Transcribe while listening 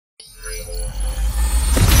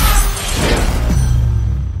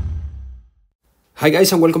Hi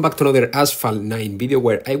guys, and welcome back to another Asphalt 9 video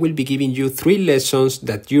where I will be giving you 3 lessons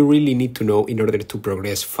that you really need to know in order to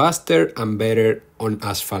progress faster and better on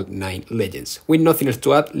Asphalt 9 Legends. With nothing else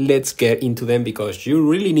to add, let's get into them because you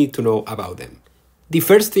really need to know about them. The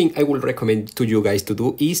first thing I would recommend to you guys to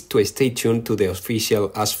do is to stay tuned to the official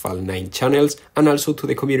Asphalt 9 channels and also to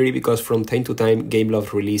the community, because from time to time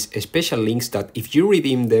Gameloft release special links that if you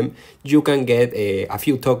redeem them you can get a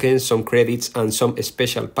few tokens, some credits and some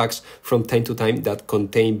special packs from time to time that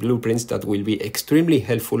contain blueprints that will be extremely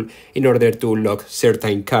helpful in order to unlock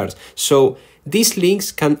certain cars. So these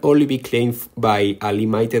links can only be claimed by a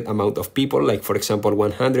limited amount of people, like for example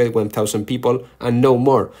 100, 1000 people and no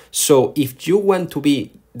more. So if you want to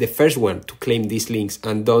be the first one to claim these links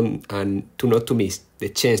and not to miss the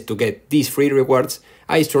chance to get these free rewards,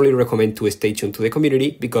 I strongly recommend to stay tuned to the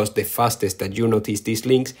community, because the fastest that you notice these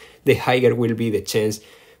links, the higher will be the chance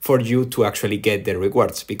for you to actually get the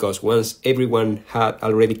rewards, because once everyone had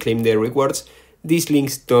already claimed their rewards, these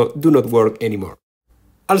links do not work anymore.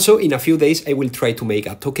 Also, in a few days, I will try to make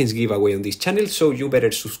a tokens giveaway on this channel, so you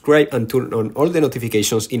better subscribe and turn on all the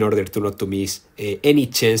notifications in order to not to miss any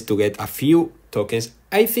chance to get a few tokens.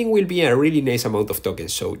 I think will be a really nice amount of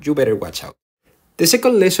tokens, so you better watch out. The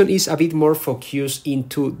second lesson is a bit more focused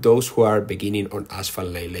into those who are beginning on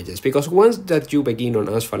Asphalt 9 Legends, because once that you begin on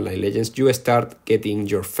Asphalt 9 Legends, you start getting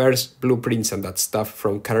your first blueprints and that stuff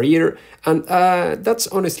from career, and that's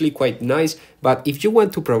honestly quite nice. But if you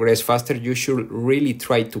want to progress faster, you should really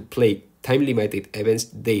try to play time-limited events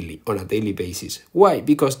daily, on a daily basis. Why?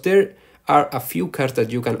 Because there are a few cars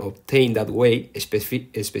that you can obtain that way,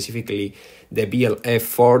 specifically the BLF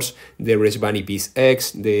Force, the Resbani Beast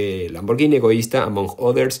X, the Lamborghini Egoista, among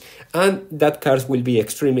others, and that cars will be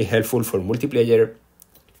extremely helpful for multiplayer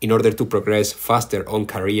in order to progress faster on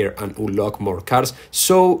career and unlock more cars.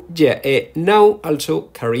 So yeah, now also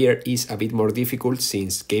career is a bit more difficult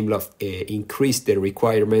since Gameloft increased the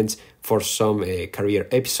requirements for some career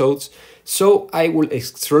episodes. So I will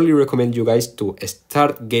strongly recommend you guys to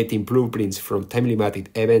start getting blueprints from time-limited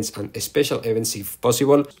events and special events if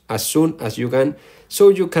possible as soon as you can, so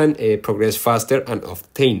you can progress faster and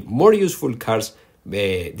obtain more useful cars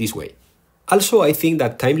this way. Also, I think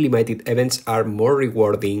that time-limited events are more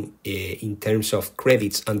rewarding in terms of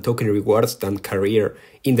credits and token rewards than career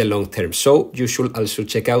in the long term. So you should also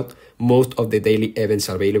check out most of the daily events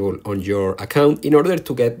available on your account in order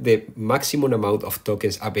to get the maximum amount of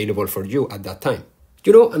tokens available for you at that time.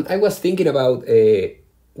 You know, and I was thinking about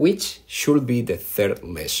which should be the third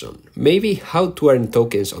lesson. Maybe how to earn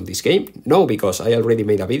tokens on this game? No, because I already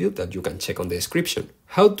made a video that you can check on the description.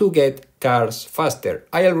 How to get cars faster?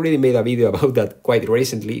 I already made a video about that quite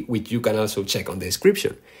recently, which you can also check on the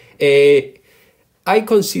description. I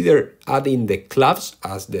consider adding the clubs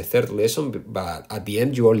as the third lesson, but at the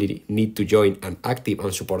end you only need to join an active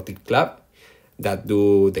and supported club that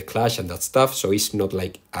do the clash and that stuff, so it's not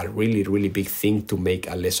like a really big thing to make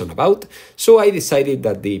a lesson about. So I decided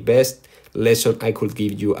that the best lesson I could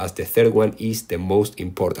give you as the third one is the most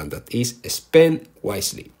important, that is spend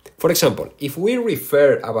wisely. For example, if we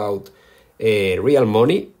refer about real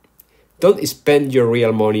money, don't spend your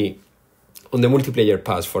real money on the multiplayer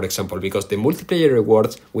pass, for example, because the multiplayer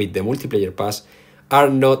rewards with the multiplayer pass are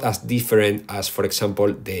not as different as, for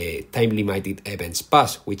example, the time-limited events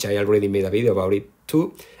pass, which I already made a video about it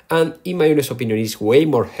too, and in my honest opinion is way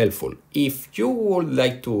more helpful. If you would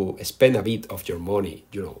like to spend a bit of your money,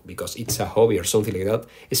 you know, because it's a hobby or something like that,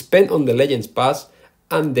 spend on the Legends Pass,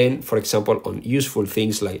 and then, for example, on useful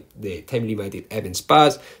things like the time-limited events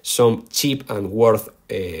pass, some cheap and worth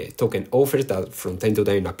token offers that from time to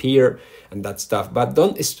time appear, and that stuff. But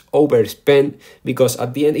don't overspend, because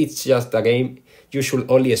at the end it's just a game. You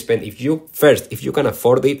should only spend if you can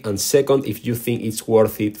afford it, and second, if you think it's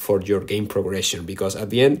worth it for your game progression, because at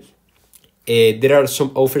the end there are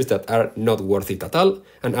some offers that are not worth it at all,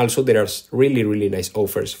 and also there are really nice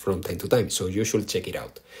offers from time to time, so you should check it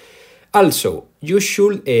out. Also, you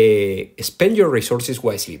should spend your resources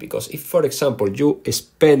wisely, because if, for example, you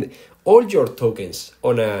spend all your tokens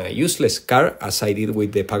on a useless car, as I did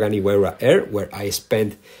with the Pagani Huayra Air, where I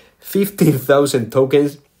spent 15,000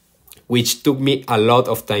 tokens, which took me a lot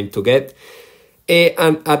of time to get,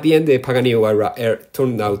 and at the end the Pagani Huayra Air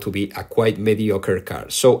turned out to be a quite mediocre car,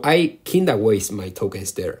 so I kinda waste my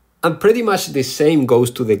tokens there. And pretty much the same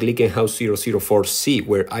goes to the Glickenhaus 004C,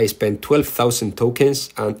 where I spent 12,000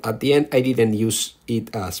 tokens, and at the end I didn't use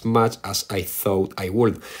it as much as I thought I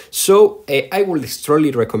would. So I would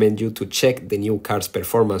strongly recommend you to check the new cars'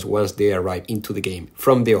 performance once they arrive into the game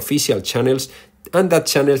from the official channels. and that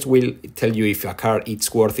channels will tell you if a car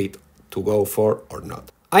is worth it to go for or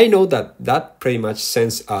not. I know that pretty much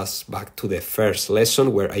sends us back to the first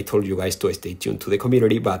lesson where I told you guys to stay tuned to the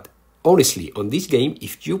community, but honestly, on this game,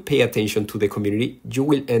 if you pay attention to the community, you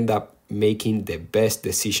will end up making the best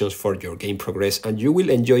decisions for your game progress, and you will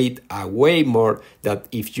enjoy it way more than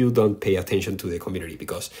if you don't pay attention to the community,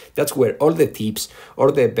 because that's where all the tips,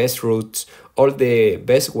 all the best routes, all the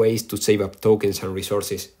best ways to save up tokens and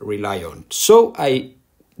resources rely on. So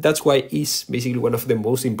that's why it's basically one of the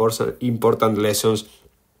most important lessons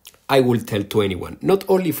I will tell to anyone, not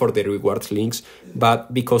only for the rewards links,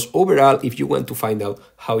 but because overall, if you want to find out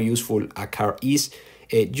how useful a car is,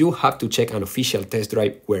 you have to check an official test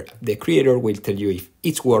drive where the creator will tell you if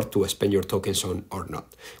it's worth to spend your tokens on or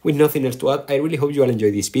not. With nothing else to add, I really hope you all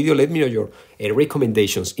enjoyed this video. Let me know your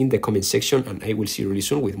recommendations in the comment section, and I will see you really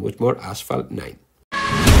soon with much more Asphalt 9.